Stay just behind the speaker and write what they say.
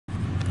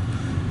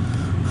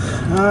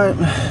Alright.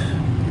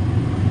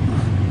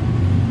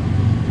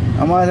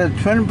 I'm at the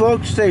Twin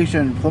Brook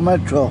station for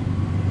Metro.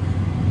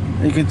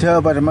 You can tell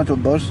by the Metro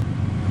bus.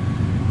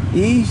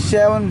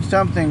 E7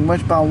 something,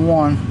 westbound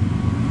 1.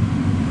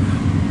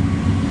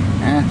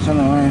 It's on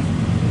the way.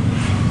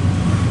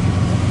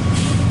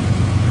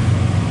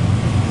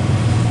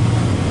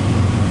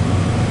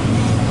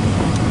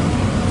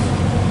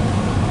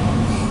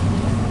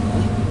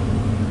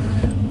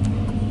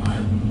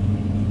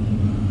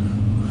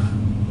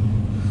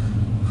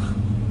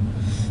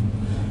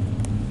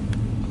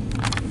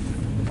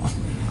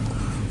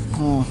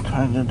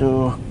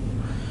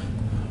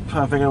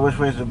 Trying to figure out which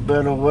way is the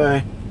better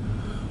way.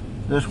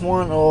 This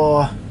one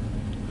or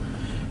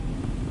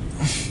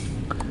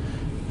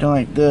doing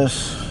like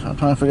this. I'm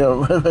trying to figure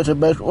out which is the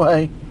best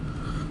way.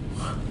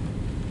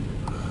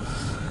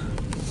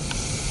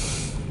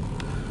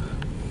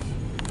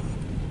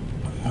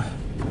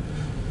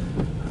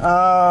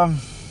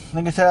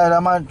 Like I said,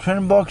 I'm at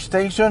Twin Brook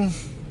Station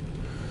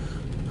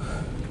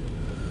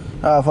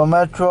for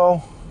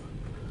Metro.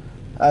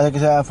 Like I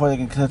said, before they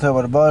can tell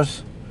by the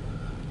bus.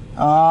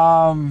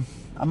 I'm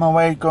on my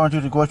way going to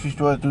the grocery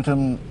store to do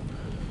some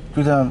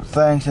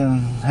things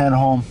and head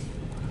home.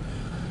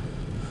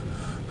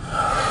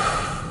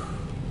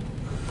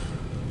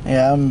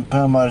 Yeah, I'm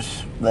pretty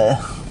much there.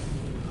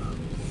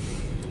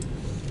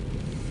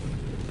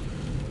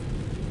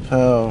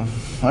 So,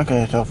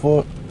 okay,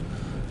 so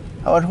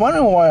I was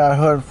wondering why I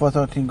heard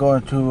 413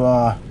 going to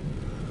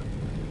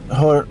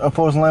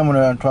opposed lane when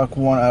they're on truck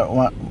one at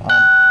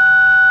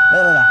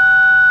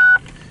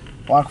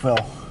Rockville.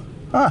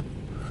 Huh.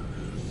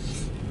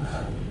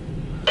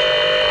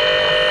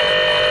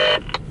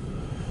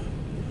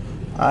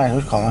 Alright,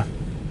 who's calling?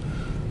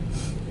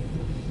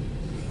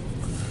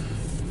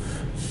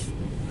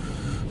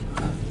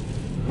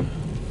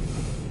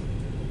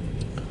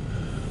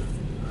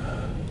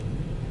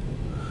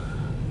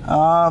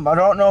 I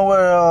don't know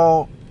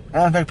where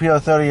Amtrak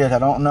PR30 is. I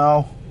don't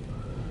know.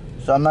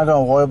 So I'm not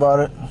gonna worry about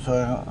it. So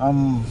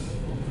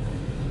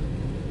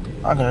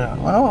okay,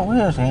 well,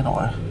 where is he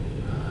anyway?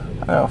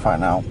 I gotta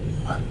find out.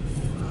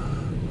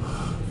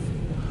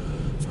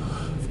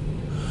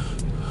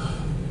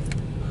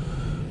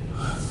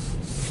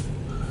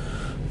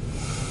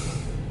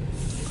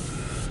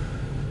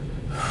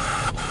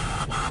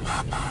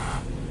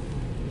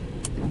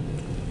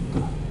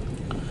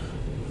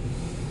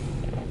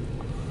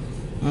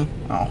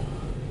 Oh.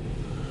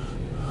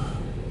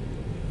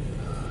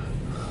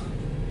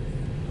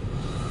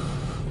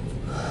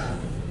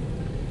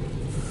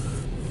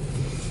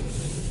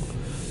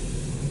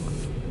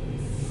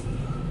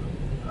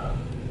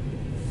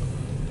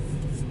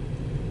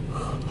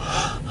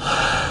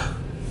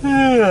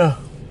 Yeah.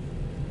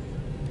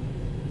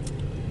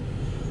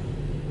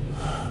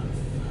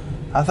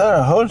 I thought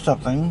I heard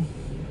something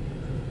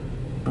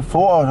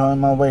before I was on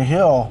my way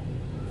here.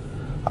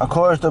 Of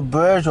course, the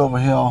bridge over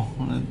here.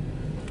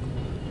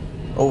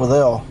 Over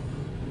there.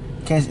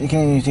 You can't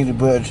even see the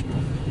bridge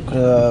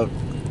because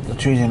the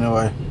trees in the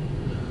way.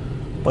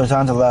 But it's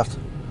on the left.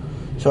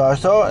 So I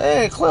saw,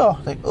 hey, clear.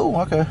 Like,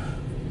 oh, okay.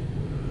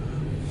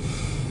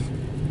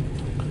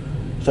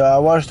 So I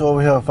watched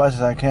over here as fast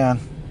as I can.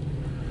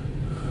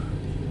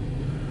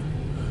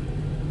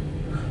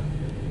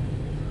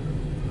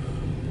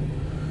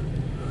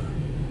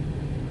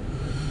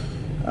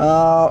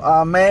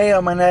 I may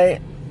or may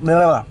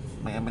not.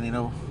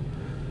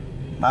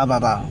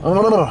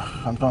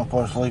 I'm trying to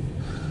fall asleep.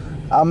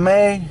 I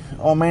may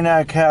or may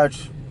not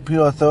catch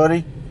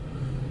PR30.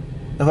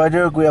 If I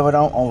do agree, if I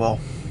don't, oh well.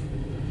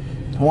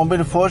 It won't be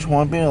the first,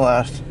 won't be the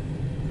last.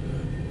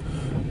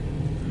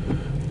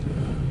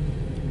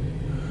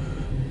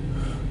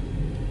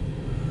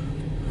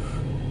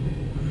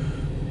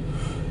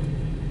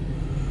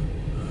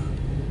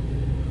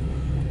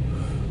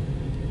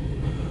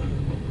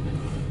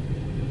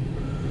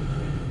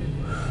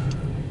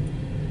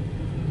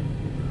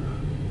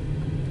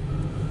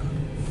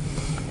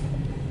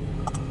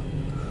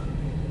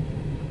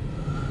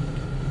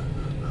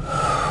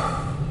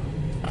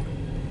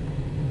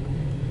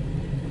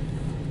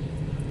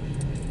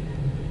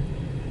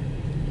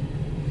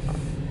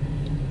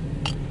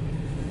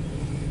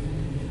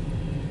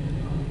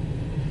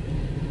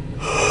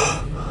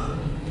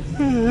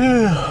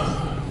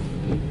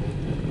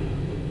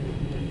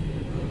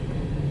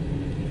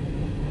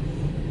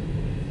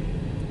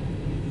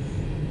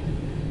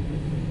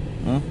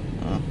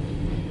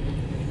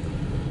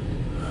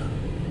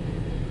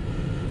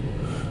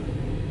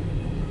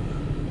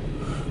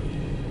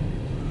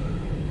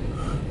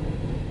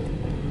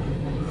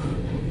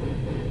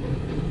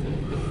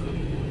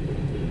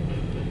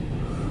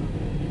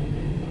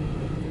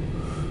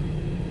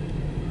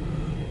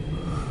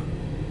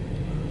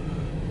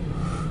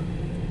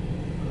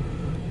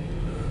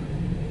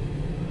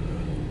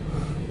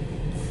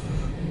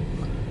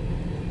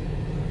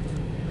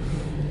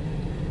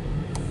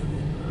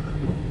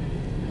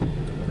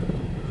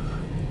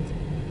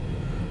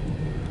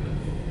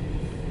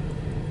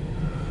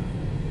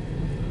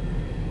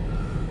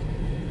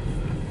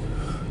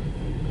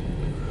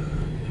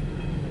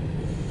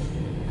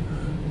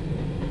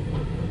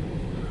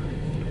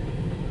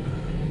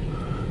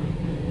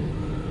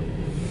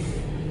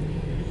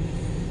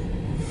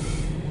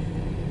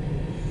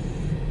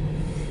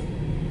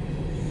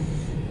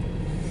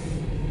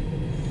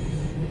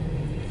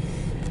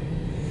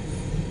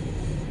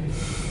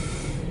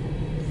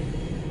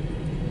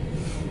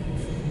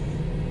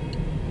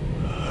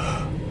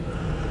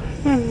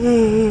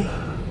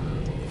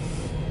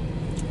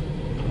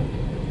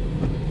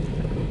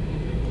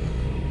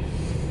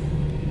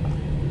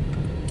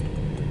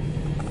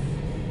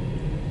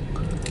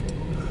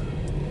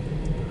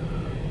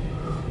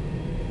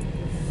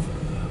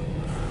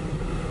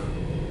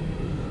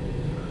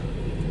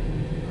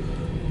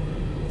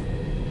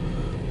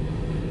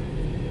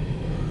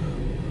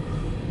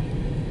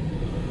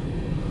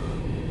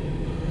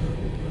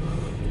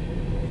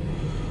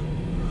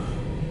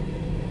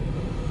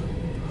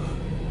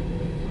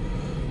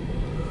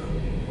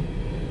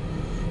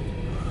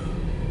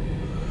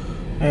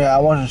 Yeah, I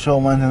wasn't sure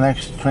when the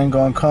next train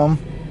gonna come.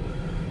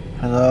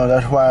 So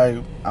that's why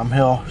I'm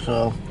here.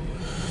 So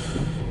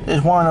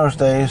it's one of those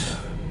days.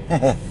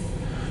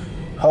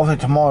 Hopefully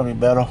tomorrow will be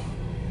better.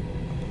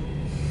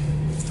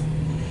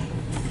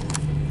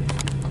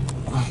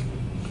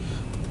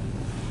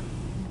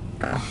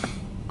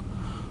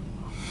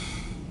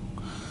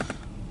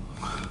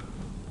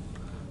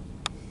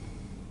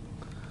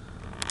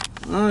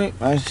 Alright,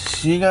 I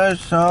see you guys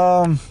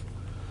for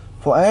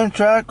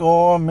Amtrak,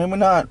 or maybe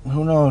not.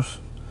 Who knows?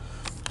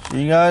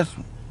 See you guys.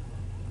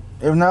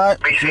 If not,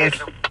 see you guys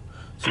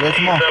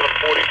tomorrow.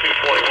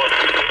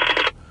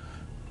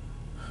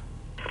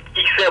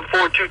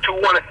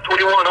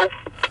 E742-21,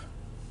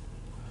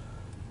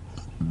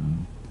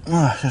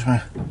 over. Just me.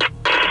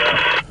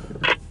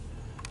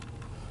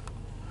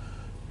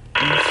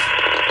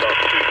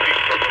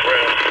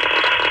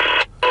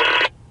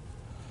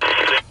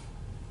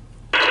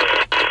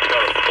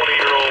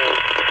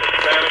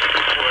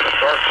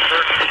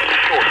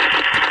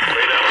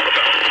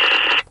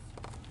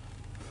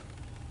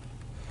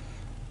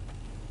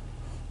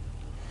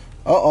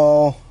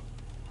 Uh-oh.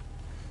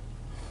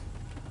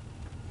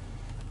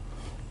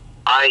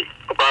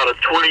 About a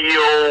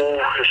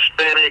 20-year-old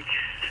Hispanic,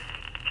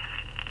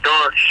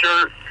 dark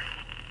shirt.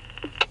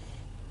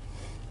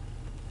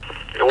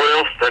 And what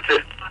else? That's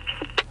it.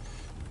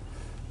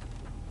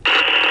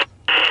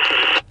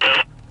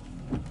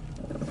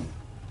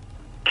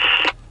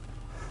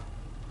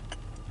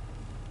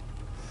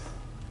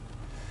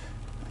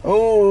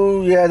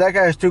 Oh, yeah, that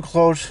guy's too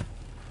close.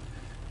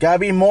 Gotta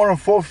be more than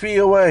 4 feet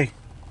away.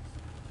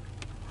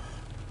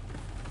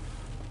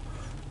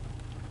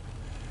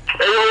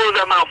 Hey, what was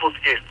that mouth supposed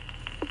to get?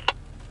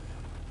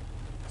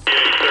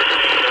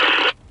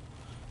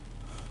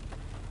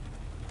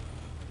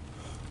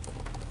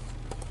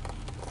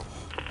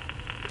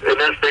 And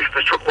that's fixed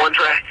the one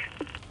track.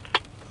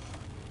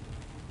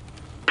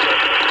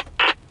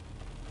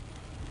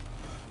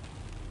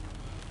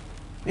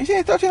 You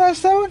say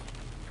 1397?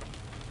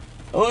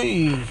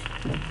 Oi.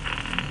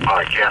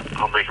 Alright, Cap,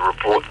 I'll make a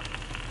report.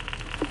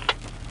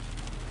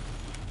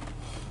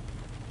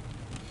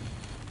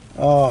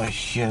 Oh,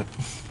 shit.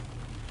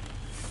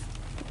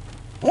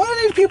 What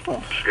are these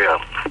people?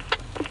 Yeah.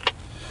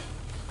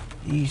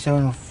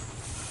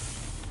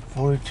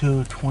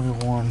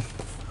 E742-21. I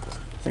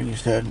think you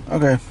said.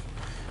 Okay.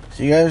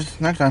 See you guys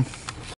next time.